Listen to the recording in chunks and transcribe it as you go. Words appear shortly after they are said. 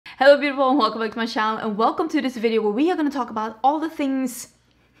Hello beautiful and welcome back to my channel, and welcome to this video where we are going to talk about all the things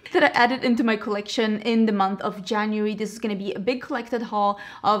that I added into my collection in the month of January. This is going to be a big collected haul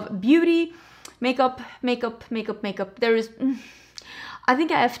of beauty, makeup. There is... I think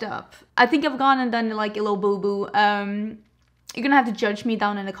I effed up. I think I've gone and done like a little boo-boo. You're gonna have to judge me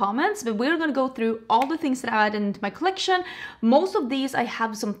down in the comments, but we're gonna go through all the things that I added into my collection. Most of these I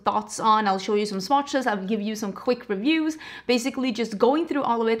have some thoughts on. I'll show you some swatches, I'll give you some quick reviews, basically just going through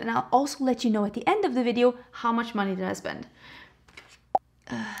all of it, and I'll also let you know at the end of the video how much money did I spend.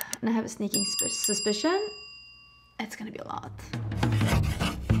 And I have a sneaking suspicion it's gonna be a lot.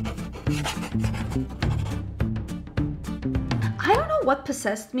 I don't know what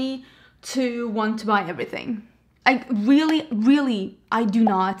possessed me to want to buy everything. I really, I do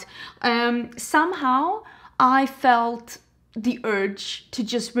not. Somehow I felt the urge to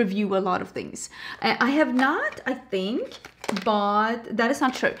just review a lot of things. I have not, I think, bought, that is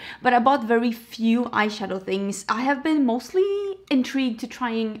not true, but I bought very few eyeshadow things. I have been mostly intrigued to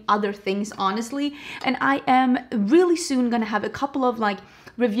trying other things, honestly, and I am really soon gonna have a couple of like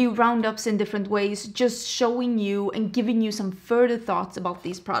review roundups in different ways, just showing you and giving you some further thoughts about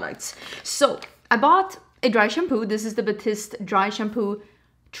these products. So I bought a dry shampoo. This is the Batiste dry shampoo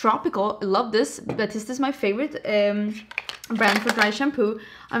tropical. I love this. Batiste is my favorite brand for dry shampoo.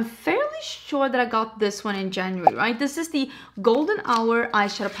 I'm fairly sure that I got this one in January, right? This is the Golden Hour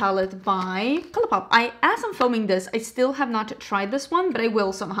eyeshadow palette by Colourpop. As I'm filming this, I still have not tried this one, but I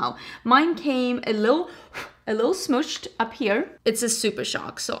will somehow. Mine came a little smushed up here. It's a Super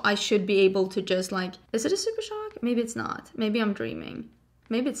Shock, so I should be able to just like, is it a Super Shock? Maybe it's not. Maybe I'm dreaming.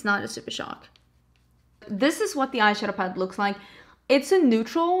 Maybe it's not a Super Shock. This is what the eyeshadow palette looks like. It's a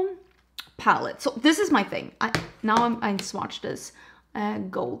neutral palette. So this is my thing. I swatched this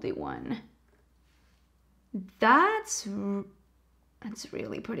goldy one. That's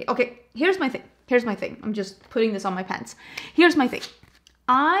really pretty. Okay, here's my thing. Here's my thing. I'm just putting this on my pants. Here's my thing.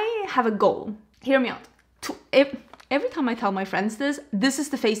 I have a goal. Hear me out. Every time I tell my friends this is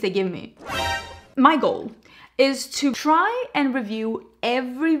the face they give me. My goal is to try and review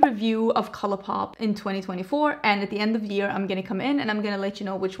every review of Colourpop in 2024, and at the end of the year I'm gonna come in and I'm gonna let you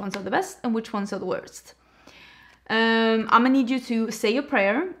know which ones are the best and which ones are the worst. I'm gonna need you to say a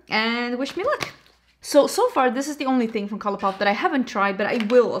prayer and wish me luck. So far this is the only thing from Colourpop that I haven't tried, but I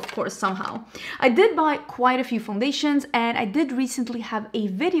will of course somehow. I did buy quite a few foundations, and I did recently have a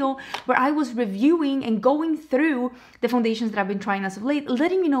video where I was reviewing and going through the foundations that I've been trying as of late,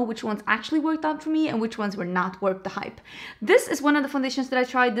 letting you know which ones actually worked out for me and which ones were not worth the hype. This is one of the foundations that I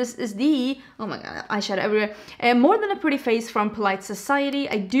tried. This is the, oh my god, eyeshadow everywhere. More Than a Pretty Face from Polite Society.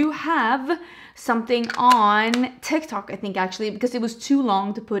 I do have something on TikTok, I think, actually, because it was too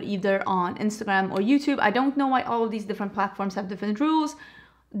long to put either on Instagram or YouTube. I don't know why all of these different platforms have different rules.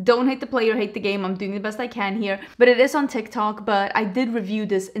 Don't hate the player, hate the game. I'm doing the best I can here, but it is on TikTok. But I did review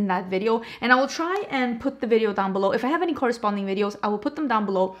this in that video, and I will try and put the video down below. If I have any corresponding videos, I will put them down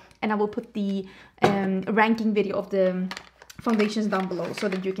below, and I will put the ranking video of the foundations down below so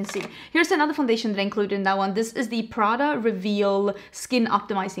that you can see. Here's another foundation that I included in that one. This is the Prada Reveal Skin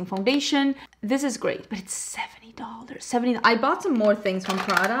Optimizing Foundation. This is great, but it's $70. $70. I bought some more things from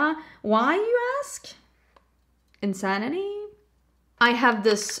Prada. Why, you ask? Insanity. I have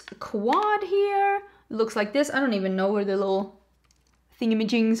this quad here. It looks like this. I don't even know where the little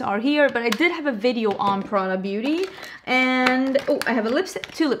thingamajings are here, but I did have a video on Prada Beauty. And oh, I have a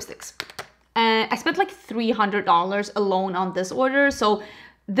lipstick, two lipsticks. I spent like $300 alone on this order. So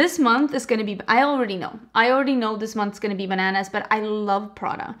this month is gonna be, I already know this month's gonna be bananas, but I love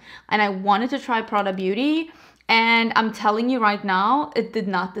Prada and I wanted to try Prada Beauty, and I'm telling you right now, it did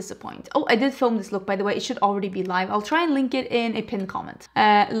not disappoint. Oh, I did film this look, by the way. It should already be live. I'll try and link it in a pinned comment.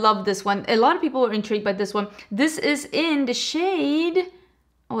 Love this one. A lot of people are intrigued by this one. This is in the shade,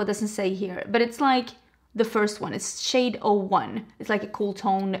 oh, it doesn't say here, but it's like the first one. It's shade 01. It's like a cool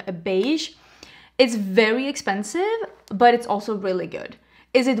tone beige. It's very expensive, but it's also really good.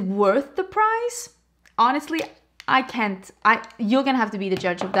 Is it worth the price? Honestly, I can't. You're gonna have to be the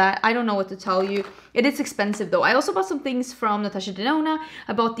judge of that. I don't know what to tell you. It is expensive though. I also bought some things from Natasha Denona.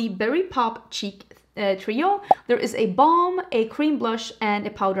 I bought the Berry Pop Cheek Trio. There is a balm, a cream blush, and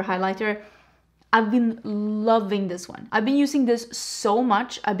a powder highlighter. I've been loving this one. I've been using this so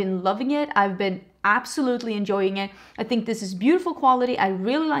much. I've been loving it. I've been absolutely enjoying it. I think this is beautiful quality. I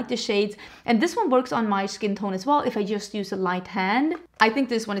really like the shades, and this one works on my skin tone as well if I just use a light hand. I think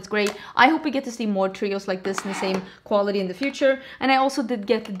this one is great. I hope we get to see more trios like this in the same quality in the future. And I also did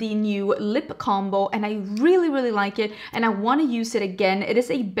get the new lip combo, and I really, really like it. And I want to use it again. It is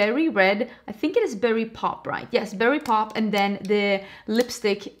a berry red. I think it is berry pop, right? Yes, berry pop, and then the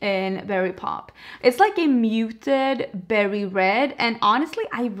lipstick in berry pop. It's like a muted berry red, and honestly,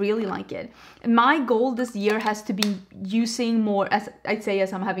 I really like it. My goal this year has to be using more, as I'd say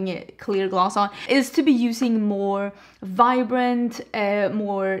as I'm having a clear gloss on, is to be using more vibrant,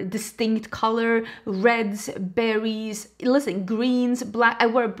 more distinct color, reds, berries, listen, greens, black. I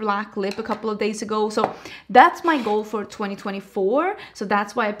wore a black lip a couple of days ago, so that's my goal for 2024. So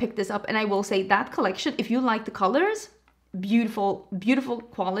that's why I picked this up, and I will say that collection, if you like the colors, beautiful, beautiful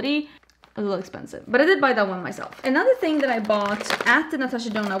quality. A little expensive, but I did buy that one myself. Another thing that I bought at the Natasha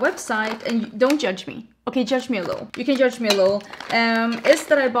Denona website, and don't judge me, okay, judge me a little, you can judge me a little, is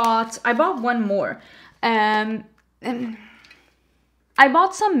that I bought one more. I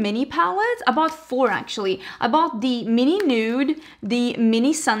bought some mini palettes. I bought 4 actually. I bought the mini nude, the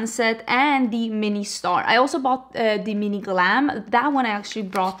mini sunset, and the mini star. I also bought the mini glam. That one I actually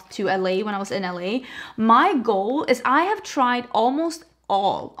brought to LA when I was in LA. My goal is, I have tried almost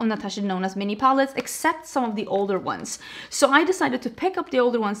all of Natasha Denona's mini palettes except some of the older ones. So I decided to pick up the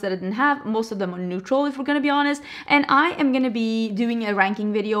older ones that I didn't have. Most of them are neutral, if we're gonna be honest. And I am gonna be doing a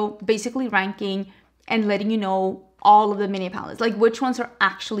ranking video, basically ranking and letting you know all of the mini palettes, like which ones are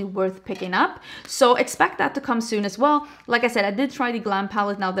actually worth picking up. So expect that to come soon as well. Like I said, I did try the glam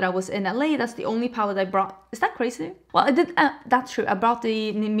palette now that I was in LA. That's the only palette I brought. Is that crazy? Well, I did, that's true. I brought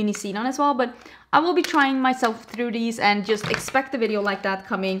the mini Xenon as well, but I will be trying myself through these, and just expect a video like that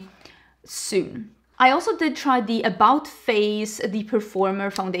coming soon. I also did try the About Face, the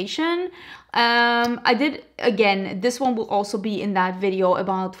Performer foundation. I did, again, this one will also be in that video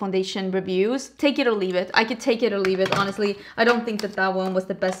about foundation reviews. Take it or leave it. I could take it or leave it, honestly. I don't think that that one was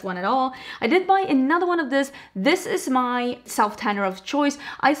the best one at all. I did buy another one of this. This is my self-tanner of choice.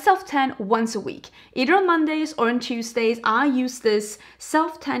 I self-tan once a week. Either on Mondays or on Tuesdays, I use this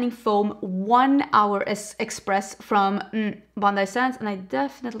self-tanning foam 1 hour express from Bondi Sands, and I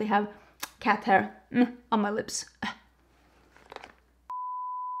definitely have cat hair on my lips.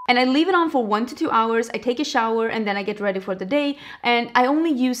 And I leave it on for 1 to 2 hours. I take a shower and then I get ready for the day. And I only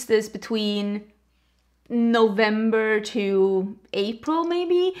use this between November to April,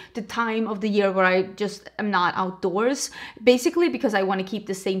 maybe, the time of the year where I just am not outdoors. Basically because I want to keep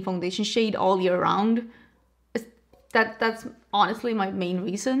the same foundation shade all year round. That's honestly my main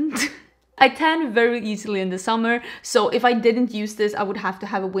reason. I tan very easily in the summer, so if I didn't use this, I would have to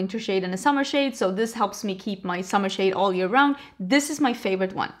have a winter shade and a summer shade, so this helps me keep my summer shade all year round. This is my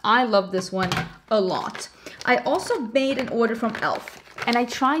favorite one. I love this one a lot. I also made an order from e.l.f. and I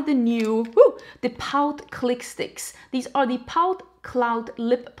tried the new, the Pout Click Sticks. These are the Pout Cloud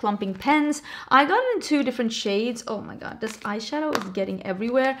Lip Plumping Pens. I got it in 2 different shades. Oh my god, this eyeshadow is getting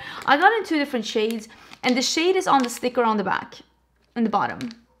everywhere. I got it in 2 different shades, and the shade is on the sticker on the back, and the bottom.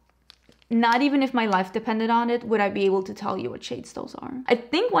 Not even if my life depended on it, would I be able to tell you what shades those are. I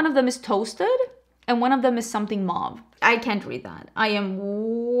think one of them is Toasted, and one of them is something mauve. I can't read that. I am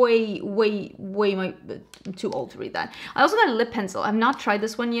way too old to read that. I also got a lip pencil. I've not tried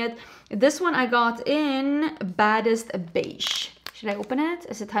this one yet. This one I got in Baddest Beige. Should I open it?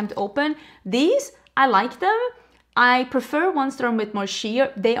 Is it time to open? These, I like them. I prefer ones that are with more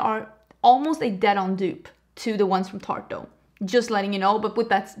sheer. They are almost a dead-on dupe to the ones from Tarte though. Just letting you know. But with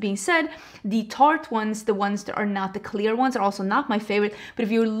that being said, the Tarte ones, the ones that are not the clear ones, are also not my favorite. But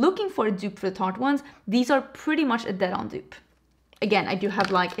if you're looking for a dupe for the Tarte ones, these are pretty much a dead-on dupe. Again, I do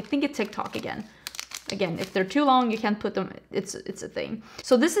have, like, I think it's TikTok again. Again, if they're too long, you can't put them, it's a thing.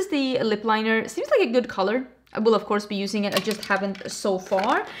 So this is the lip liner. Seems like a good color. I will of course be using it. I just haven't so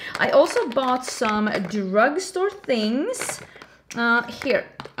far. I also bought some drugstore things. Here.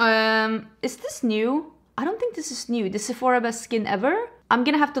 Is this new? I don't think this is new. The Sephora Best Skin Ever. I'm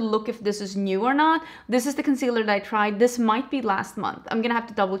gonna have to look if this is new or not. This is the concealer that I tried. This might be last month. I'm gonna have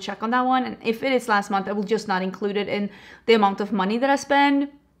to double check on that one. And if it is last month, I will just not include it in the amount of money that I spend.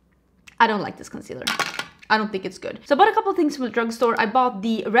 I don't like this concealer. I don't think it's good. So I bought a couple of things from the drugstore. I bought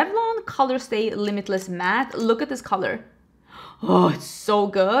the Revlon Color Stay Limitless Matte. Look at this color. Oh, it's so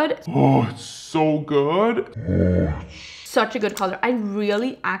good. Oh, it's so good. Such a good color. I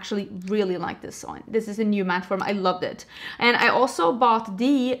actually really like this one. This is a new matte form. I loved it. And I also bought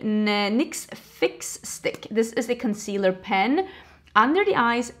the NYX Fix Stick. This is a concealer pen. Under the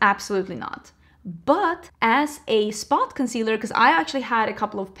eyes, absolutely not. But as a spot concealer, because I actually had a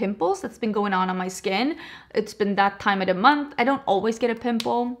couple of pimples that's been going on my skin. It's been that time of the month. I don't always get a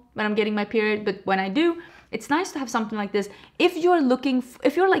pimple when I'm getting my period, but when I do, It's nice to have something like this if you're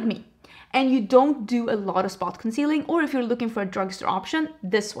if you're like me and you don't do a lot of spot concealing, or if you're looking for a drugstore option,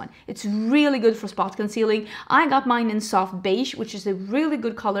 this one. It's really good for spot concealing. I got mine in soft beige, which is a really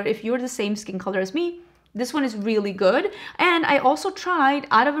good color if you're the same skin color as me. This one is really good. And I also tried,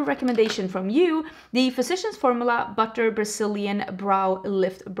 out of a recommendation from you, the Physicians Formula Butter Brazilian Brow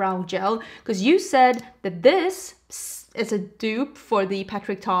Lift Brow Gel, because you said that this is a dupe for the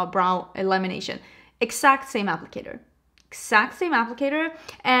Patrick Ta Brow Lamination. Exact same applicator. Exact same applicator.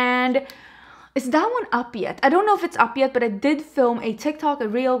 And is that one up yet? I don't know if it's up yet, but I did film a TikTok, a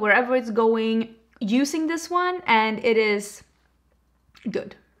reel, wherever it's going, using this one, and it is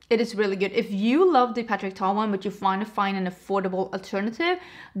good. It is really good. If you love the Patrick Ta one, but you want to find an affordable alternative,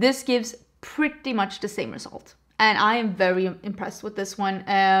 this gives pretty much the same result. And I am very impressed with this one.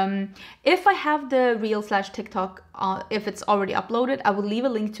 If I have the reel/TikTok, if it's already uploaded, I will leave a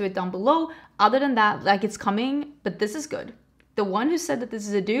link to it down below. Other than that, like, it's coming, but this is good. The one who said that this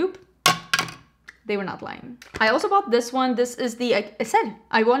is a dupe, they were not lying. I also bought this one. This is the, I said,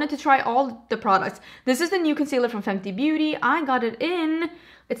 I wanted to try all the products. This is the new concealer from Fenty Beauty. I got it in,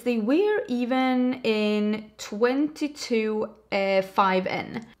 it's the Wear Even in 22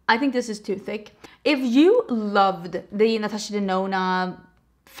 5N. I think this is too thick. If you loved the Natasha Denona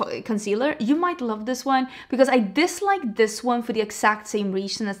concealer, you might love this one, because I dislike this one for the exact same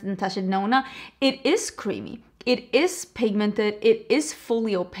reason as the Natasha Denona. It is creamy, it is pigmented, it is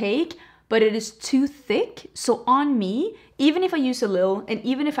fully opaque, but it is too thick. So on me, even if I use a little and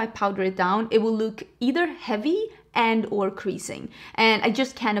even if I powder it down, it will look either heavy and or creasing, and I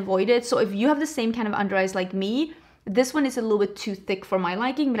just can't avoid it. So if you have the same kind of under eyes like me, this one is a little bit too thick for my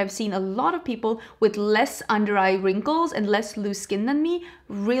liking, but I've seen a lot of people with less under eye wrinkles and less loose skin than me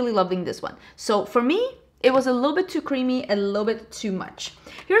really loving this one. So for me, it was a little bit too creamy, a little bit too much.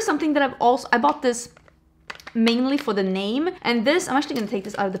 Here's something that I bought this mainly for the name, and this, I'm actually going to take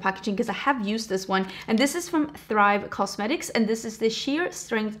this out of the packaging because I have used this one, and this is from Thrive Cosmetics, and this is the Sheer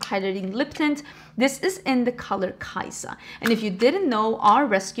Strength Hydrating Lip Tint. This is in the color Kaisa, and if you didn't know, our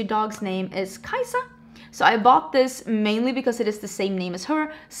rescue dog's name is Kaisa. So I bought this mainly because it is the same name as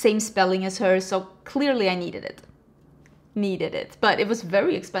her, same spelling as her, so clearly I needed it. But it was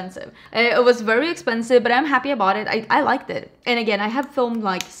very expensive. It was very expensive, but I'm happy I bought it. I liked it. And again, I have filmed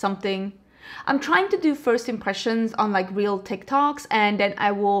like something. I'm trying to do first impressions on like real TikToks, and then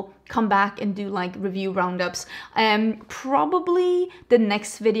I will come back and do like review roundups. Probably the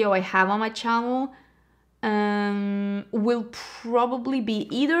next video I have on my channel will probably be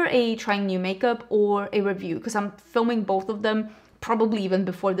either a trying new makeup or a review, because I'm filming both of them probably even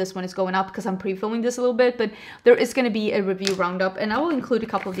before this one is going up, because I'm pre-filming this a little bit, but there is going to be a review roundup, and I will include a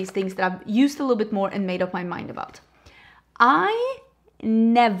couple of these things that I've used a little bit more and made up my mind about. I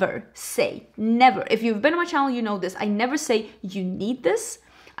never say, never, if you've been on my channel, you know this, I never say you need this.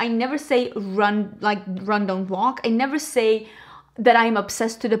 I never say run, don't walk. I never say that I'm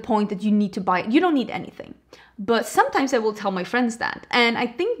obsessed to the point that you need to buy it. You don't need anything. But sometimes I will tell my friends that. And I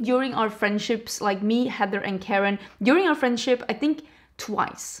think during our friendships, like me, Heather, and Karen, during our friendship, I think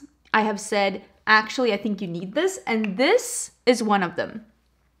twice I have said, actually, I think you need this. And this is one of them.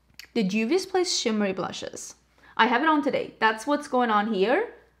 The Juvia's Place Shimmery Blushes. I have it on today. That's what's going on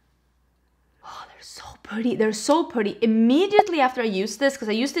here. Oh, they're so pretty. They're so pretty. Immediately after I used this, because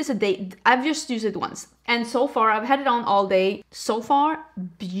I used this a day, I've just used it once. And so far, I've had it on all day. So far,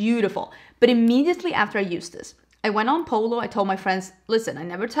 beautiful. But immediately after I used this, I went on Polo. I told my friends, listen, I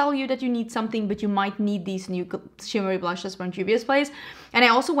never tell you that you need something, but you might need these new shimmery blushes from Juvia's Place. And I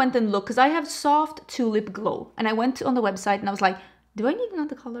also went and looked, because I have Soft Tulip Glow. And I went on the website and I was like, do I need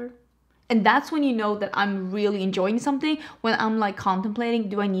another color? And that's when you know that I'm really enjoying something, when I'm like contemplating,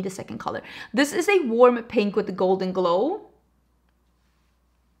 do I need a second color? This is a warm pink with the golden glow.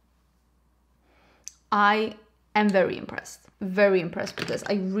 I am very impressed with this.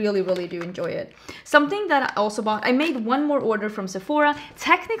 I really, really do enjoy it. Something that I also bought, I made one more order from Sephora.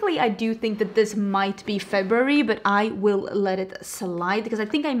 Technically, I do think that this might be February, but I will let it slide because I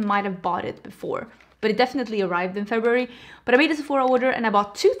think I might have bought it before. But it definitely arrived in February. But I made a Sephora order and I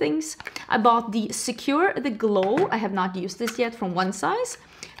bought two things. I bought the Secure the Glow. I have not used this yet, from One Size.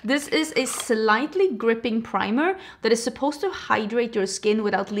 This is a slightly gripping primer that is supposed to hydrate your skin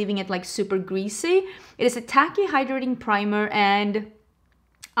without leaving it like super greasy. It is a tacky hydrating primer, and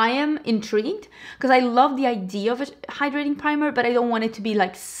I am intrigued because I love the idea of a hydrating primer, but I don't want it to be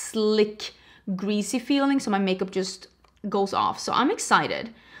like slick, greasy feeling, so my makeup just goes off. So I'm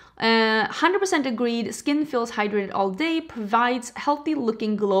excited. 100% agreed, skin feels hydrated all day, provides healthy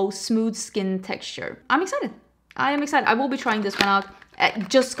looking glow, smooth skin texture. I'm excited. I am excited. I will be trying this one out I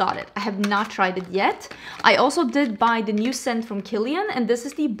just got it. I have not tried it yet. I also did buy the new scent from Kilian, and this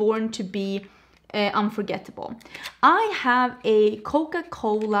is the Born to Be Unforgettable. I have a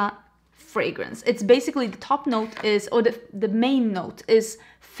Coca-Cola fragrance. It's basically the top note is, or the main note is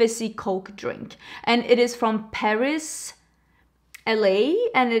fizzy Coke drink. And it is from Paris, LA,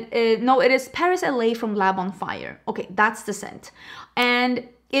 and it is Paris, LA from Lab on Fire. Okay, that's the scent. And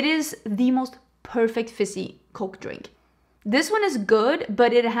it is the most perfect fizzy Coke drink. This one is good,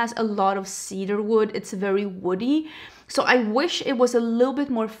 but it has a lot of cedar wood. It's very woody. So I wish it was a little bit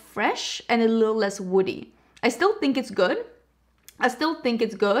more fresh and a little less woody. I still think it's good.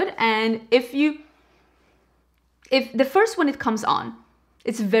 And if the first one it comes on,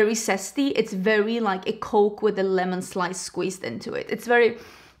 it's very zesty. It's very like a Coke with a lemon slice squeezed into it. It's very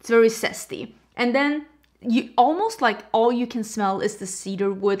zesty. And then you almost like all you can smell is the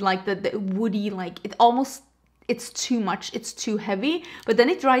cedar wood, like the woody, like it's too much. It's too heavy. But then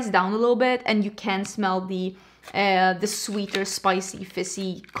it dries down a little bit, and you can smell the sweeter, spicy,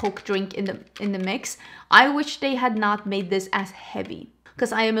 fizzy Coke drink in the mix. I wish they had not made this as heavy,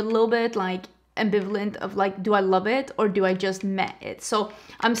 because I am a little bit like ambivalent of like, do I love it or do I just meh it? So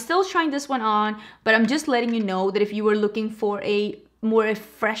I'm still trying this one on, but I'm just letting you know that if you were looking for a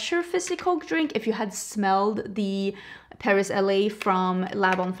fresher fizzy Coke drink, if you had smelled the Paris LA from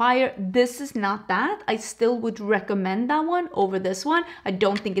Lab on Fire, this is not that. I still would recommend that one over this one. I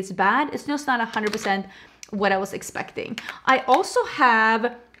don't think it's bad. It's just not 100% what I was expecting. I also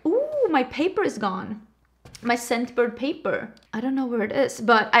have, ooh, my paper is gone. My Scentbird paper. I don't know where it is,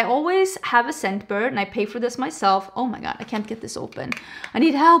 but I always have a Scentbird and I pay for this myself. Oh my God, I can't get this open. I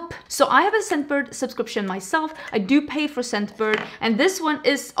need help. So I have a Scentbird subscription myself. I do pay for Scentbird, and this one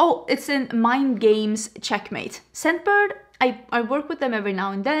is, oh, it's in Mind Games Checkmate. Scentbird, I work with them every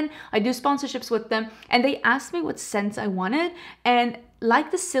now and then. I do sponsorships with them, and they asked me what scents I wanted, and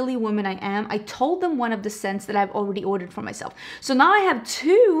like the silly woman I am, I told them one of the scents that I've already ordered for myself. So now I have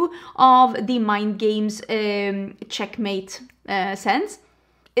 2 of the Mind Games Checkmate scents.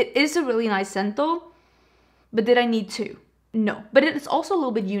 It is a really nice scent though, but did I need 2? No, but it's also a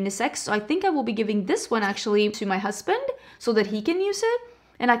little bit unisex, so I think I will be giving this one actually to my husband so that he can use it,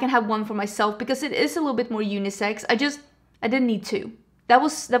 and I can have one for myself because it is a little bit more unisex. I didn't need 2. That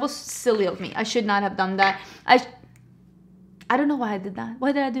was silly of me. I should not have done that. I don't know why I did that.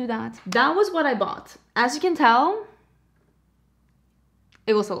 Why did I do that? That was what I bought. As you can tell,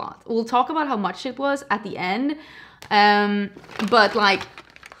 it was a lot. We'll talk about how much it was at the end. But like,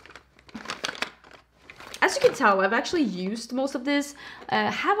 as you can tell, I've actually used most of this.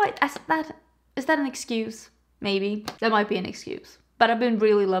 Is that an excuse? Maybe. That might be an excuse. But I've been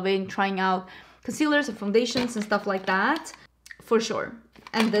really loving trying out concealers and foundations and stuff like that. For sure.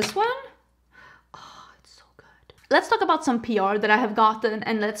 And this one? Let's talk about some PR that I have gotten,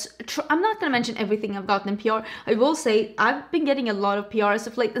 and I'm not gonna mention everything I've gotten in PR. I will say I've been getting a lot of PR as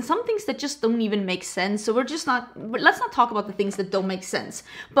of late, and some things that just don't even make sense. So let's not talk about the things that don't make sense.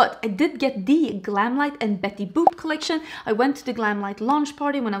 But I did get the Glamlight and Betty Boop collection. I went to the Glamlight launch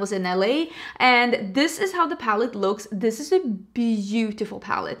party when I was in LA, and this is how the palette looks. This is a beautiful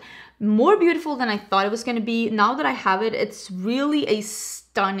palette. More beautiful than I thought it was gonna be. Now that I have it, it's really a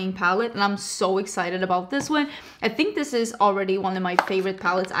stunning palette, and I'm so excited about this one. I think this is already one of my favorite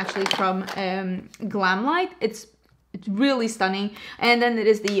palettes actually from Glamlight. It's really stunning. And then it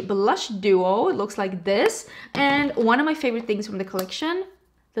is the blush duo. It looks like this. And one of my favorite things from the collection,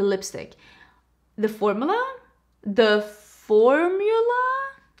 the lipstick. The formula,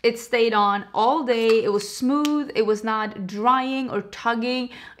 it stayed on all day. It was smooth. It was not drying or tugging.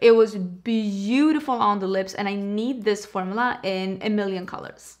 It was beautiful on the lips, and I need this formula in a million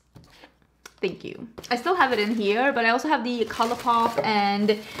colors. Thank you. I still have it in here, but I also have the ColourPop,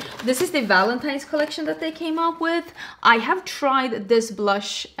 and this is the Valentine's collection that they came up with. I have tried this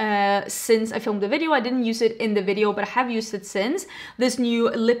blush since I filmed the video. I didn't use it in the video, but I have used it since. This new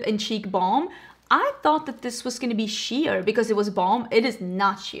Lip and Cheek Balm. I thought that this was going to be sheer because it was balm. It is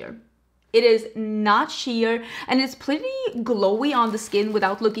not sheer. It is not sheer, and it's pretty glowy on the skin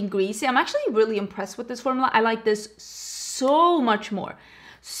without looking greasy. I'm actually really impressed with this formula. I like this so much more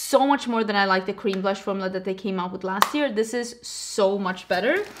than I like the cream blush formula that they came out with last year. This is so much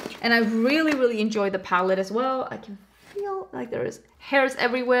better, and I really enjoy the palette as well. I can feel like there is hairs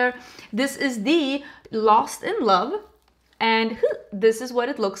everywhere. This is the Lost in Love, and this is what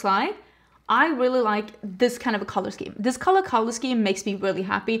it looks like. I really like this kind of a color scheme. This color scheme makes me really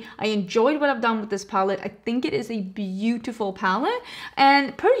happy. I enjoyed what I've done with this palette. I think it is a beautiful palette,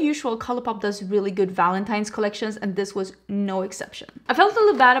 and per usual, ColourPop does really good Valentine's collections, and this was no exception. I felt a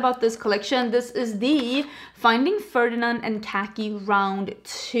little bad about this collection. This is the Finding Ferdinand and Khaki round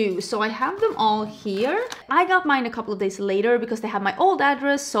 2. So I have them all here. I got mine a couple of days later because they have my old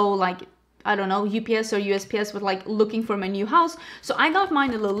address, so like, I don't know, UPS or USPS with like looking for my new house. So I got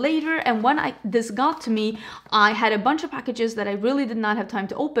mine a little later, and when this got to me, I had a bunch of packages that I really did not have time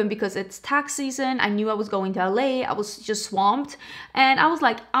to open because it's tax season. I knew I was going to LA. I was just swamped, and I was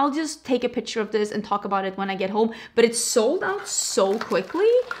like, I'll just take a picture of this and talk about it when I get home. But it sold out so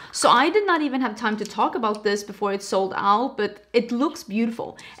quickly, so I did not even have time to talk about this before it sold out, but it looks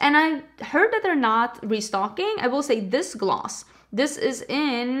beautiful. And I heard that they're not restocking. I will say this gloss, this is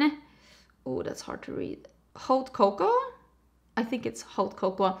in, oh, that's hard to read. Haute Cocoa? I think it's Haute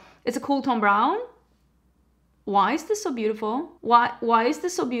Cocoa. It's a cool tone brown. Why is this so beautiful? Why is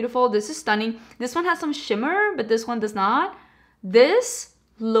this so beautiful? This is stunning. This one has some shimmer, but this one does not. This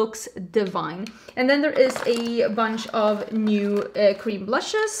looks divine. And then there is a bunch of new cream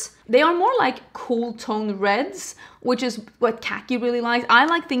blushes. They are more like cool tone reds, which is what Khaki really likes. I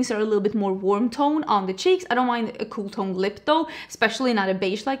like things that are a little bit more warm tone on the cheeks. I don't mind a cool tone lip though, especially not a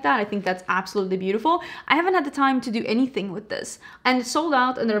beige like that. I think that's absolutely beautiful. I haven't had the time to do anything with this, and it's sold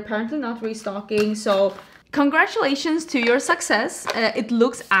out, and they're apparently not restocking. So congratulations to your success. It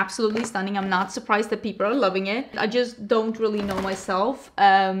looks absolutely stunning. I'm not surprised that people are loving it. I just don't really know myself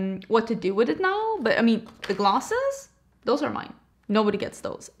what to do with it now. But I mean, the glosses, those are mine. Nobody gets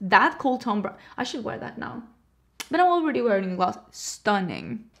those. That cool tone brown, I should wear that now. But I'm already wearing the gloss.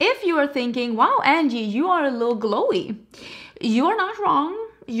 Stunning. If you are thinking, wow, Angie, you are a little glowy, you are not wrong.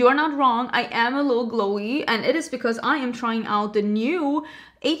 You're not wrong. I am a little glowy, and it is because I am trying out the new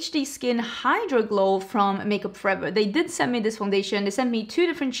HD Skin Hydra Glow from Makeup Forever. They did send me this foundation. They sent me 2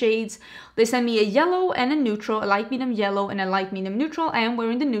 different shades. They sent me a yellow and a neutral, a light medium yellow and a light medium neutral. I am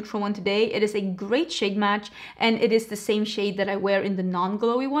wearing the neutral one today. It is a great shade match, and it is the same shade that I wear in the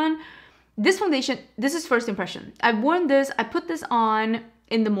non-glowy one. This foundation, this is first impression. I've worn this, I put this on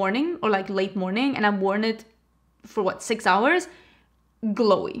in the morning or like late morning, and I've worn it for what, 6 hours?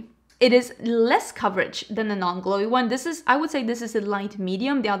 Glowy. It is less coverage than the non-glowy one. This is, I would say this is a light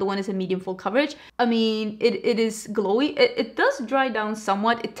medium. The other one is a medium full coverage. I mean, it is glowy. It does dry down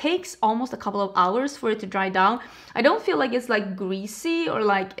somewhat. It takes almost a couple of hours for it to dry down. I don't feel like it's like greasy or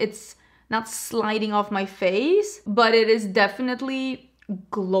like it's not sliding off my face, but it is definitely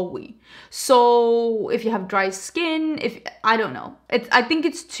glowy. So if you have dry skin, I don't know, I think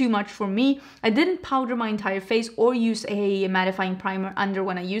it's too much for me. I didn't powder my entire face or use a mattifying primer under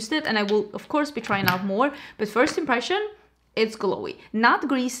when I used it, and I will of course be trying out more, but first impression, it's glowy. Not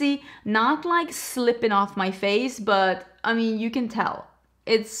greasy, not like slipping off my face, but I mean, you can tell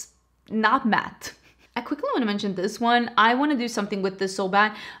it's not matte. I quickly want to mention this one. I want to do something with this so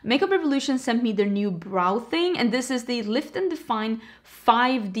bad. Makeup Revolution sent me their new brow thing, and this is the Lift and Define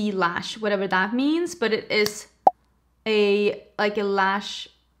 5D lash, whatever that means, but it is like a lash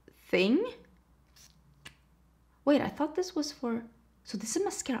thing. Wait, I thought this was for, so this is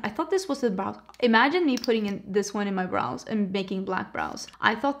mascara. I thought this was the brows. Imagine me putting in this one in my brows and making black brows.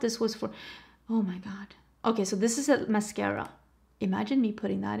 I thought this was for, oh my God. Okay, so this is a mascara. Imagine me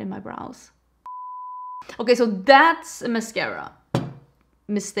putting that in my brows. Okay, so that's a mascara.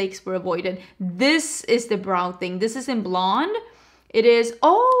 Mistakes were avoided. This is the brow thing. This is in blonde. It is,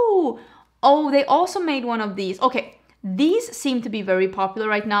 oh, they also made one of these. Okay, these seem to be very popular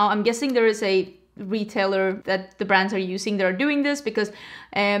right now. I'm guessing there is a retailer that the brands are using that are doing this, because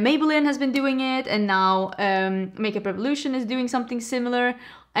Maybelline has been doing it, and now Makeup Revolution is doing something similar.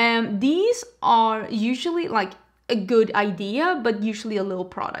 These are usually like a good idea, but usually a little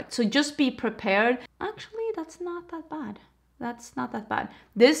product. So just be prepared. Actually, that's not that bad. That's not that bad.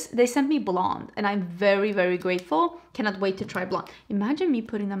 This, they sent me blonde, and I'm very, very grateful. Cannot wait to try blonde. Imagine me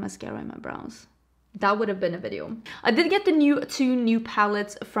putting that mascara in my brows. That would have been a video. I did get the 2 new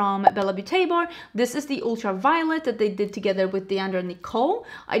palettes from Bella Beauté bar. This is the Ultraviolet that they did together with Deandra and Nicole.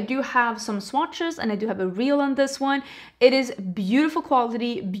 I do have some swatches, and I do have a reel on this one. It is beautiful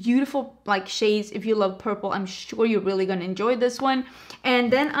quality, beautiful like shades. If you love purple, I'm sure you're really gonna enjoy this one.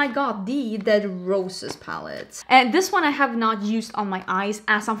 And then I got the Dead Roses palette. And this one I have not used on my eyes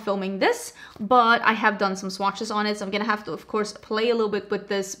as I'm filming this, but I have done some swatches on it. So I'm gonna have to, of course, play a little bit with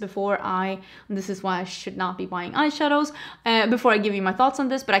this before this is why I should not be buying eyeshadows before I give you my thoughts on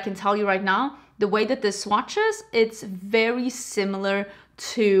this. But I can tell you right now, the way that this swatches, it's very similar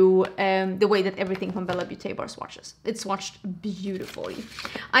to the way that everything from Bella Beauté bar swatches. It swatched beautifully.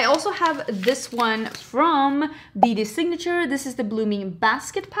 I also have this one from Beauty Signature. This is the Blooming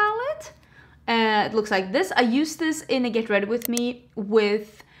Basket palette. It looks like this. I used this in a Get Ready With Me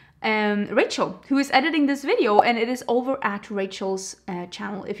with Rachel, who is editing this video, and it is over at Rachel's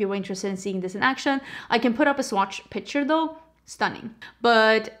channel if you're interested in seeing this in action. I can put up a swatch picture though. Stunning.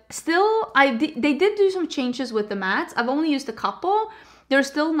 But still, they did do some changes with the mattes. I've only used a couple. They're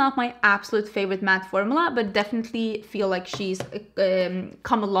still not my absolute favorite matte formula, but definitely feel like she's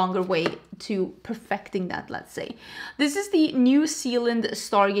come a longer way to perfecting that, let's say. This is the New Zealand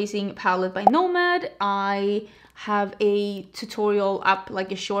Stargazing palette by Nomad. I have a tutorial up,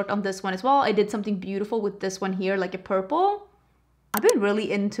 like a short on this one as well. I did something beautiful with this one here, like a purple. I've been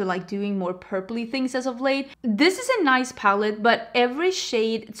really into like doing more purpley things as of late. This is a nice palette, but every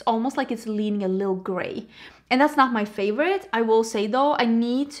shade, it's almost like it's leaning a little gray. And that's not my favorite. I will say though, I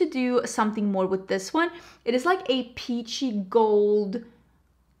need to do something more with this one. It is like a peachy gold,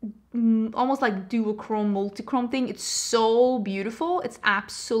 almost like duochrome, multichrome thing. It's so beautiful. It's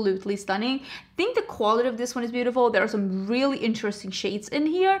absolutely stunning. I think the quality of this one is beautiful. There are some really interesting shades in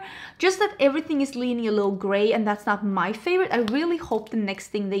here. Just that everything is leaning a little gray, and that's not my favorite. I really hope the next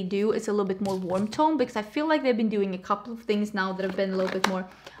thing they do is a little bit more warm tone, because I feel like they've been doing a couple of things now that have been a little bit more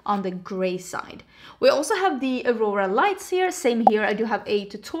on the gray side. We also have the Aurora Lights here. Same here. I do have a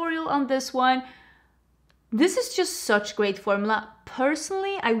tutorial on this one. This is just such great formula.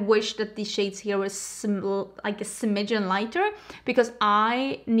 Personally, I wish that the shades here were like a smidgen lighter, because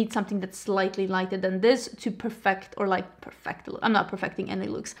I need something that's slightly lighter than this to perfect, or like perfect a look. I'm not perfecting any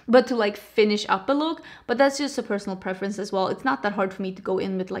looks, but to like finish up a look. But that's just a personal preference as well. It's not that hard for me to go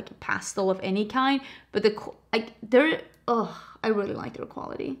in with like a pastel of any kind, but I really like their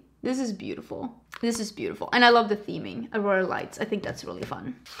quality. This is beautiful. This is beautiful. And I love the theming, Aurora Lights. I think that's really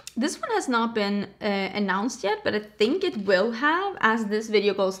fun. This one has not been announced yet, but I think it will have as this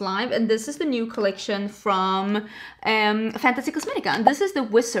video goes live. And this is the new collection from Fantasy Cosmetica. And this is the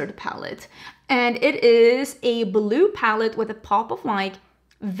Wizard palette. And it is a blue palette with a pop of like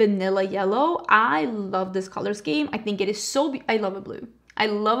vanilla yellow. I love this color scheme. I think it is so, I love a blue. I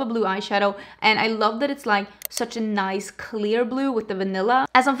love a blue eyeshadow, and I love that it's like such a nice clear blue with the vanilla.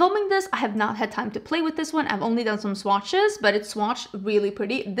 As I'm filming this, I have not had time to play with this one. I've only done some swatches, but it's swatched really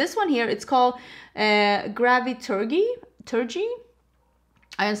pretty. This one here, it's called Graviturgy.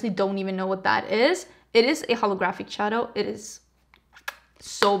 I honestly don't even know what that is. It is a holographic shadow. It is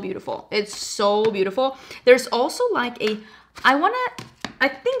so beautiful. It's so beautiful. There's also like a, I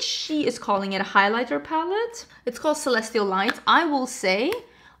think she is calling it a highlighter palette. It's called Celestial Lights. I will say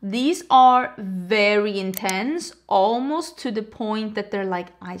these are very intense, almost to the point that they're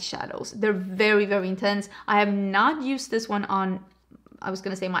like eyeshadows. They're very, very intense. I have not used this one on, I was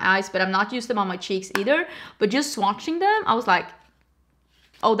gonna say my eyes, but I've not used them on my cheeks either. But just swatching them, I was like,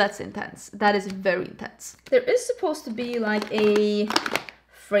 oh, that's intense. That is very intense. There is supposed to be like a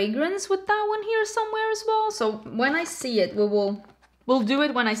fragrance with that one here somewhere as well. So when I see it, we'll do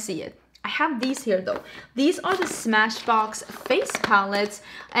it when I see it. I have these here though. These are the Smashbox face palettes,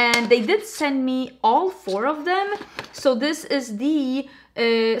 and they did send me all 4 of them. So this is the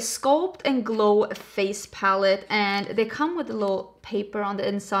Sculpt and Glow face palette, and they come with a little paper on the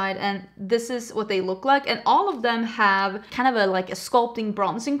inside, and this is what they look like. And all of them have kind of like a sculpting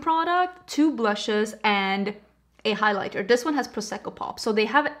bronzing product, 2 blushes, and a highlighter. This one has Prosecco Pop, so they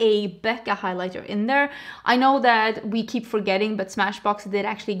have a Becca highlighter in there. I know that we keep forgetting, but Smashbox did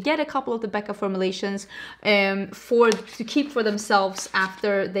actually get a couple of the Becca formulations to keep for themselves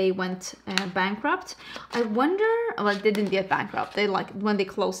after they went bankrupt. I wonder, well, they didn't get bankrupt. They like when they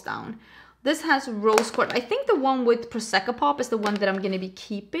closed down. This has Rose Quartz. I think the one with Prosecco Pop is the one that I'm going to be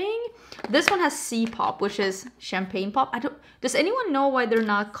keeping. This one has C Pop, which is Champagne Pop. Does anyone know why they're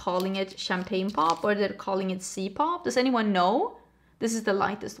not calling it Champagne Pop, or they're calling it C Pop? Does anyone know? This is the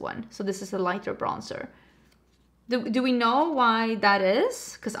lightest one. So this is a lighter bronzer. Do we know why that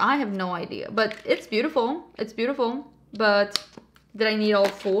is? Because I have no idea. But it's beautiful. It's beautiful. But did I need all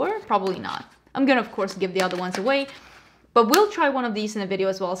 4? Probably not. I'm going to, of course, give the other ones away. But we'll try one of these in a video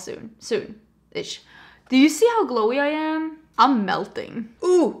as well soon-ish. Do you see how glowy I am? I'm melting.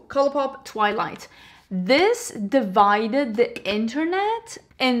 Ooh, Colourpop Twilight. This divided the internet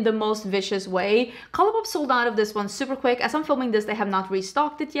in the most vicious way. Colourpop sold out of this one super quick. As I'm filming this, they have not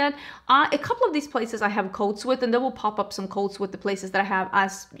restocked it yet. A couple of these places I have codes with, and they will pop up some codes with the places that I have,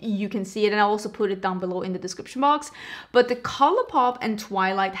 as you can see it, and I'll also put it down below in the description box. But the Colourpop and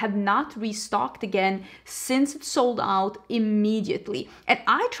Twilight have not restocked again since it sold out immediately. And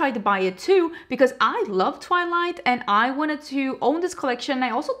I tried to buy it too because I love Twilight and I wanted to own this collection. I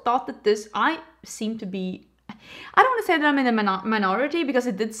also thought that I seem to be, I don't want to say that I'm in the minority because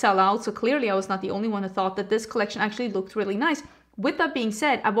it did sell out, so clearly I was not the only one who thought that this collection actually looked really nice. With that being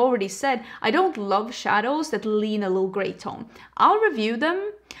said, I've already said I don't love shadows that lean a little gray tone. I'll review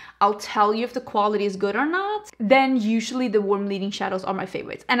them, I'll tell you if the quality is good or not, then usually the warm leaning shadows are my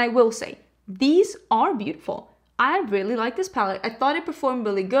favorites. And I will say, these are beautiful. I really like this palette. I thought it performed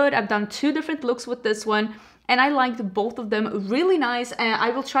really good. I've done 2 different looks with this one, and I liked both of them really nice. And I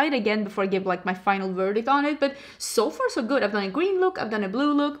will try it again before I give like my final verdict on it, but so far so good. I've done a green look, I've done a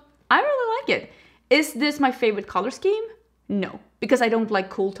blue look. I really like it. Is this my favorite color scheme? No, because I don't like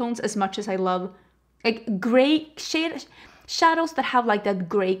cool tones as much as I love like gray shadows that have like that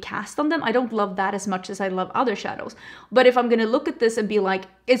gray cast on them. I don't love that as much as I love other shadows. But if I'm gonna look at this and be like,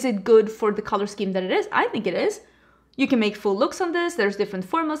 is it good for the color scheme that it is? I think it is. You can make full looks on this. There's different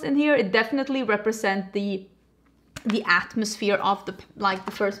formulas in here. It definitely represents the atmosphere of the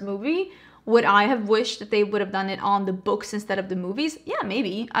first movie. Would I have wished that they would have done it on the books instead of the movies? Yeah,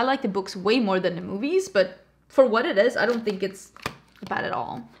 maybe. I like the books way more than the movies, but for what it is, I don't think it's bad at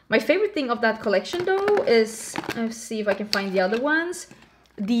all. My favorite thing of that collection though is, let's see if I can find the other ones,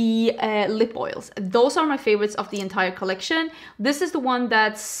 the lip oils. Those are my favorites of the entire collection. This is the one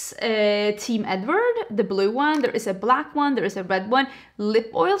that's Team Edward, the blue one. There is a black one, there is a red one.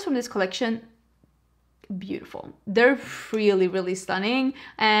 Lip oils from this collection, beautiful. They're really, really stunning.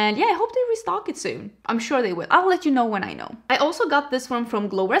 And yeah, I hope they restock it soon. I'm sure they will. I'll let you know when I know. I also got this one from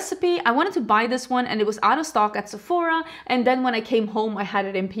Glow Recipe. I wanted to buy this one and it was out of stock at Sephora. And then when I came home, I had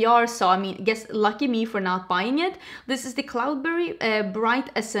it in PR. So I mean, I guess lucky me for not buying it. This is the Cloudberry Bright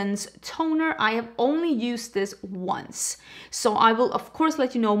Essence Toner. I have only used this once. So I will of course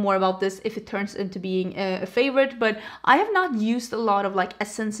let you know more about this if it turns into being a favorite. But I have not used a lot of like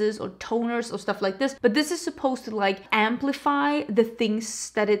essences or toners or stuff like this. But this is supposed to like amplify the things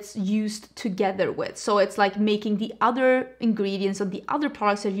that it's used together with. So it's like making the other ingredients of the other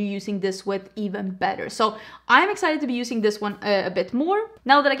products that you're using this with even better. So I'm excited to be using this one a bit more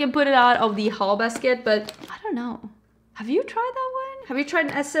now that I can put it out of the haul basket. But I don't know. Have you tried that one? Have you tried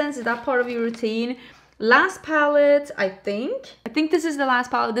an essence? Is that part of your routine? Last palette, I think this is the last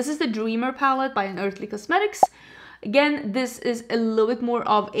palette. This is the Dreamer palette by Unearthly Cosmetics. Again, this is a little bit more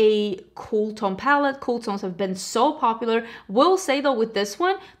of a cool tone palette. Cool tones have been so popular. Will say though, with this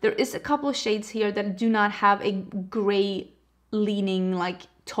one, there is a couple of shades here that do not have a gray leaning like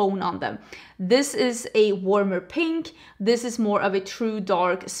tone on them. This is a warmer pink. This is more of a true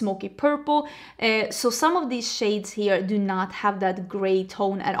dark smoky purple. So some of these shades here do not have that gray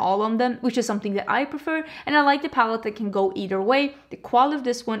tone at all on them, which is something that I prefer. And I like the palette that can go either way. The quality of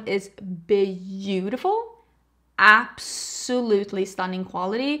this one is beautiful. Absolutely stunning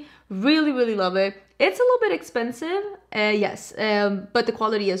quality. Really, really love it. It's a little bit expensive, yes, but the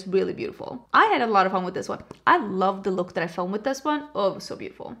quality is really beautiful. I had a lot of fun with this one. I love the look that I filmed with this one. Oh, so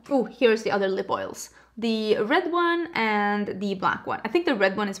beautiful. Oh, here's the other lip oils. The red one and the black one. I think the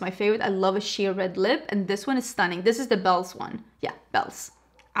red one is my favorite. I love a sheer red lip, and this one is stunning. This is the Bells one. Yeah, Bells.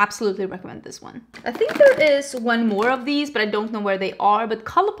 Absolutely recommend this one. I think there is one more of these, but I don't know where they are. But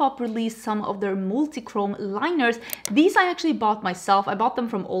Colourpop released some of their multi-chrome liners. These I actually bought myself. I bought them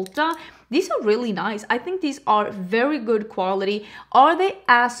from Ulta. These are really nice. I think these are very good quality. Are they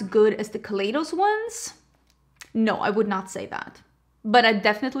as good as the Kaleidos ones? No, I would not say that. But I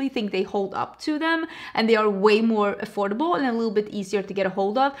definitely think they hold up to them, and they are way more affordable and a little bit easier to get a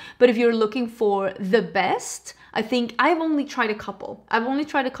hold of. But if you're looking for the best, I think I've only tried a couple.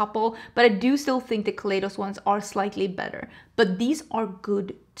 But I do still think the Kaleidos ones are slightly better. But these are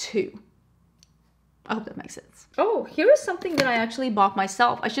good too. I hope that makes sense. Oh, here is something that I actually bought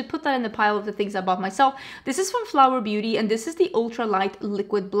myself. I should put that in the pile of the things I bought myself. This is from Flower Beauty, and this is the Ultra Light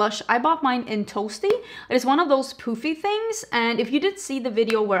Liquid Blush. I bought mine in Toasty. It is one of those poofy things, and if you did see the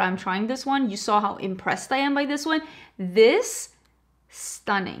video where I'm trying this one, you saw how impressed I am by this one. This,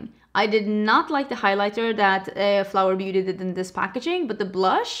 stunning. I did not like the highlighter that Flower Beauty did in this packaging, but the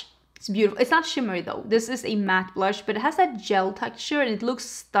blush, it's beautiful. It's not shimmery though. This is a matte blush, but it has that gel texture and it looks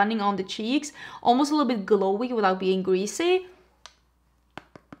stunning on the cheeks. Almost a little bit glowy without being greasy.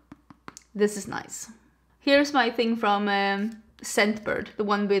 This is nice. Here's my thing from Scentbird, the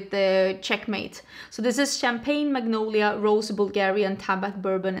one with the Checkmate. So this is Champagne, Magnolia, Rose, Bulgarian, Tabac,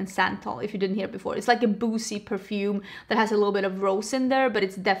 Bourbon, and Santal, if you didn't hear before. It's like a boozy perfume that has a little bit of rose in there, but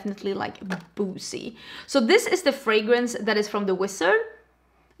it's definitely like boozy. So this is the fragrance that is from the Wizard.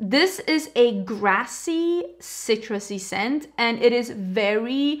 This is a grassy, citrusy scent, and it is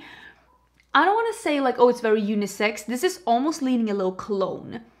very, I don't want to say like, oh, it's very unisex. This is almost leaning a little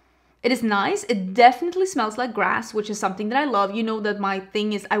cologne. It is nice. It definitely smells like grass, which is something that I love. You know that my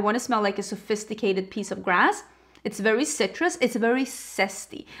thing is I want to smell like a sophisticated piece of grass. It's very citrus. It's very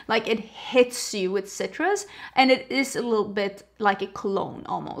zesty. Like it hits you with citrus, and it is a little bit like a cologne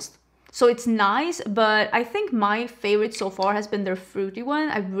almost. So it's nice, but I think my favorite so far has been their fruity one.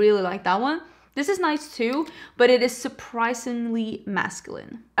 I really like that one. This is nice too, but it is surprisingly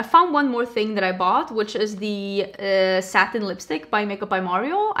masculine. I found one more thing that I bought, which is the satin lipstick by Makeup by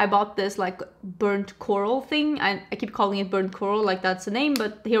Mario. I bought this like burnt coral thing. I keep calling it burnt coral like that's the name,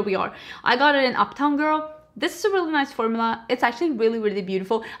 but here we are. I got it in Uptown Girl. This is a really nice formula. It's actually really, really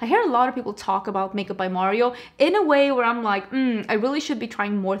beautiful. I hear a lot of people talk about Makeup by Mario in a way where I'm like, I really should be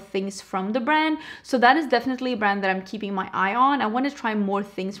trying more things from the brand. So that is definitely a brand that I'm keeping my eye on. I want to try more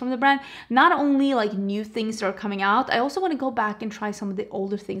things from the brand. Not only like new things that are coming out, I also want to go back and try some of the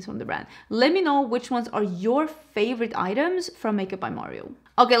older things from the brand. Let me know which ones are your favorite items from Makeup by Mario.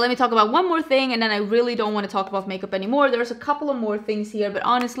 Okay, let me talk about one more thing, and then I really don't want to talk about makeup anymore. There's a couple of more things here, but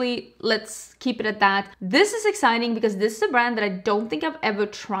honestly, let's keep it at that. This is exciting because this is a brand that I don't think I've ever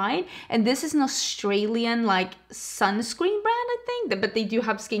tried, and this is an Australian like sunscreen brand, I think, but they do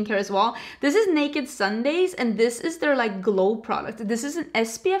have skincare as well. This is Naked Sundays, and this is their like glow product. This is an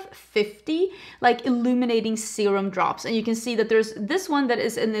SPF 50 like illuminating serum drops, and you can see that there's this one that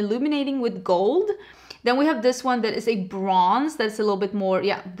is an illuminating with gold. Then we have this one that is a bronze, that's a little bit more,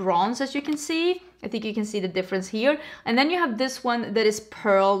 bronze, as you can see. I think you can see the difference here. And then you have this one that is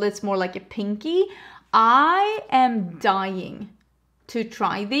pearl, that's more like a pinky. I am dying to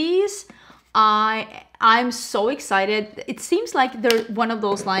try these. I'm so excited. It seems like they're one of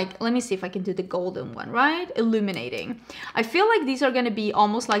those like, let me see if I can do the golden one, right? Illuminating. I feel like these are gonna be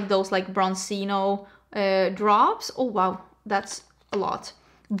almost like those like Bronzino drops. Oh wow, that's a lot.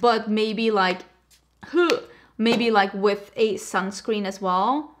 But maybe like, maybe like with a sunscreen as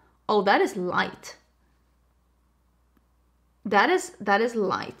well. Oh, that is light. That is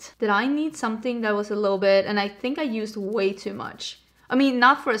light. Did I need something that was a little bit, and I think I used way too much. I mean,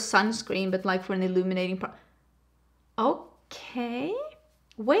 not for a sunscreen, but like for an illuminating okay.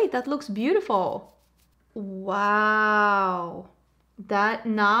 Wait, that looks beautiful. Wow. That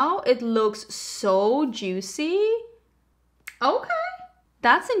now it looks so juicy. Okay.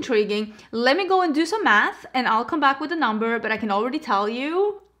 That's intriguing. Let me go and do some math and I'll come back with a number, but I can already tell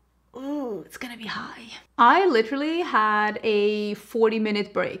you, ooh, it's gonna be high. I literally had a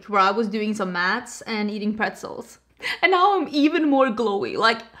 40-minute break where I was doing some maths and eating pretzels. And now I'm even more glowy.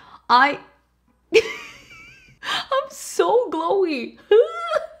 Like, I'm so glowy.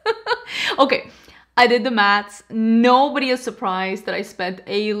 Okay, I did the maths. Nobody is surprised that I spent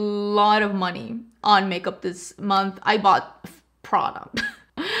a lot of money on makeup this month. I bought Prada.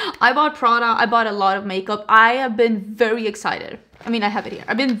 I bought a lot of makeup. I have been very excited. I mean, I have it here.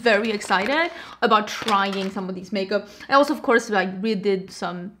 I've been very excited about trying some of these makeup. I also, of course, like redid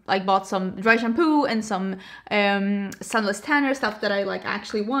some, like bought some dry shampoo and some sunless tanner stuff that I like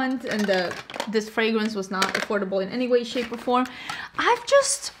actually want. And this fragrance was not affordable in any way, shape, or form. I've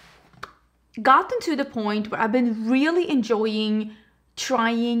just gotten to the point where I've been really enjoying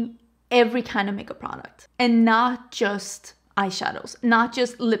trying every kind of makeup product and not just eyeshadows, not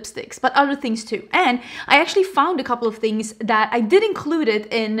just lipsticks, but other things too. And I actually found a couple of things that I did include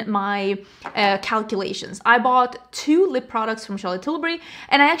it in my calculations. I bought 2 lip products from Charlotte Tilbury,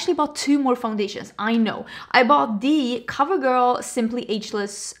 and I actually bought 2 more foundations. I know. I bought the CoverGirl Simply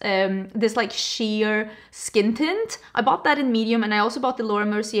Ageless, this like sheer skin tint. I bought that in medium, and I also bought the Laura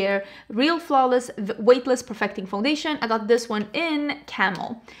Mercier Real Flawless Weightless Perfecting Foundation. I got this one in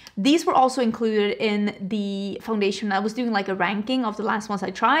Camel. These were also included in the foundation. I was doing like a ranking of the last ones I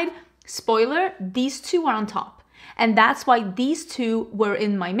tried. Spoiler, these 2 are on top. And that's why these 2 were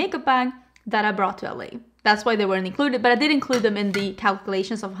in my makeup bag that I brought to LA. That's why they weren't included, but I did include them in the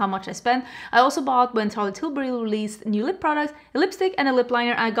calculations of how much I spent. I also bought, when Charlotte Tilbury released new lip products, a lipstick and a lip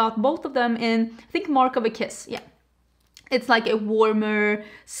liner. I got both of them in, I think, Mark of a Kiss. Yeah. It's like a warmer,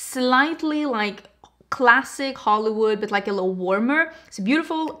 slightly like classic Hollywood, but like a little warmer. It's a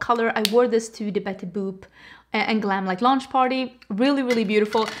beautiful color. I wore this to the Betty Boop and Glam like launch party. Really, really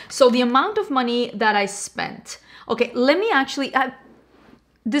beautiful. So the amount of money that I spent. Okay, let me actually,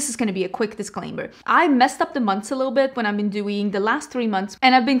 this is going to be a quick disclaimer. I messed up the months a little bit when I've been doing the last 3 months,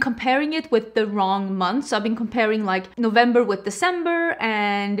 and I've been comparing it with the wrong months. So I've been comparing like November with December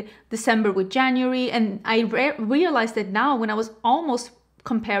and December with January. And I realized it now when I was almost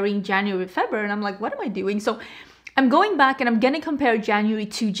comparing January with February, and I'm like, what am I doing? So I'm going back and I'm going to compare January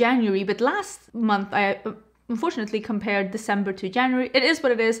to January, but last month I unfortunately compared December to January. It is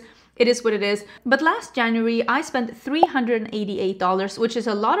what it is. It is what it is. But last January, I spent $388, which is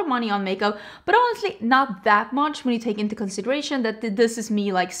a lot of money on makeup, but honestly, not that much when you take into consideration that this is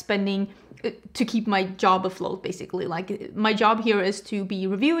me like spending to keep my job afloat, basically. Like my job here is to be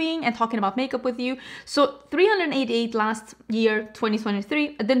reviewing and talking about makeup with you. So $388 last year,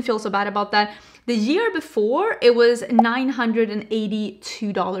 2023, I didn't feel so bad about that. The year before, it was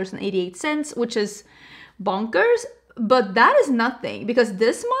 $982.88, which is bonkers, but that is nothing because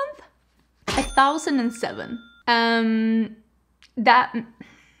this month, 1,007. That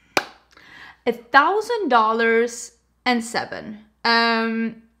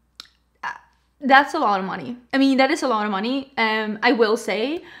 $1,000.07. That's a lot of money. I mean, that is a lot of money. I will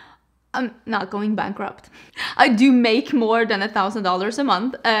say, I'm not going bankrupt. I do make more than $1,000 a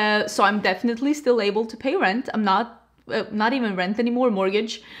month, so I'm definitely still able to pay rent. I'm not even rent anymore,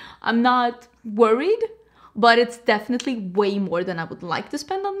 mortgage. I'm not worried, but it's definitely way more than I would like to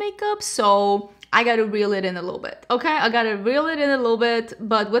spend on makeup. So I gotta reel it in a little bit. Okay, I gotta reel it in a little bit.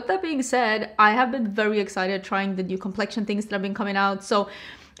 But with that being said, I have been very excited trying the new complexion things that have been coming out. So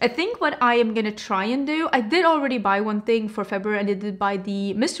I think what I am gonna try and do, I did already buy one thing for February. I did buy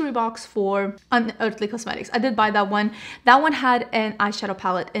the mystery box for Unearthly Cosmetics. I did buy that one. That one had an eyeshadow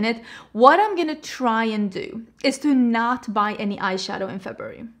palette in it. What I'm gonna try and do is to not buy any eyeshadow in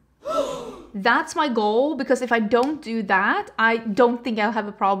February. That's my goal, because if I don't do that, I don't think I'll have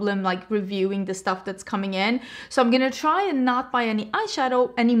a problem like reviewing the stuff that's coming in. So I'm gonna try and not buy any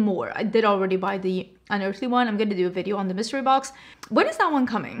eyeshadow anymore. I did already buy the Unearthly one. I'm gonna do a video on the mystery box. When is that one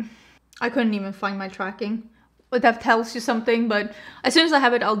coming? I couldn't even find my tracking. But that tells you something, but as soon as I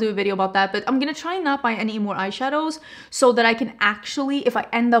have it, I'll do a video about that. But I'm gonna try and not buy any more eyeshadows so that I can actually, if I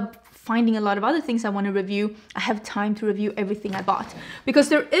end up finding a lot of other things I want to review, I have time to review everything I bought. Because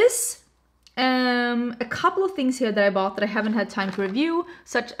there is a couple of things here that I bought that I haven't had time to review,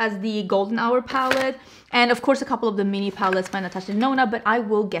 such as the Golden Hour palette, and of course a couple of the mini palettes by Natasha Denona, but I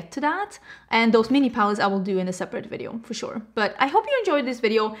will get to that. And those mini palettes I will do in a separate video for sure. But I hope you enjoyed this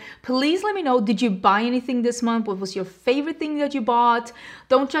video. Please let me know, did you buy anything this month? What was your favorite thing that you bought?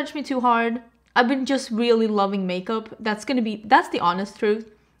 Don't judge me too hard. I've been just really loving makeup. That's the honest truth.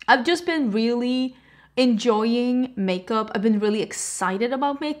 I've just been really enjoying makeup. I've been really excited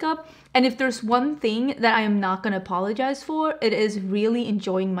about makeup. And if there's one thing that I am not going to apologize for, it is really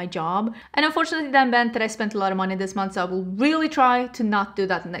enjoying my job. And unfortunately, that meant that I spent a lot of money this month, so I will really try to not do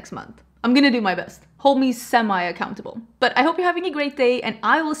that next month. I'm going to do my best. Hold me semi-accountable. But I hope you're having a great day, and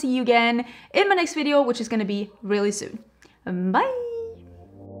I will see you again in my next video, which is going to be really soon. Bye!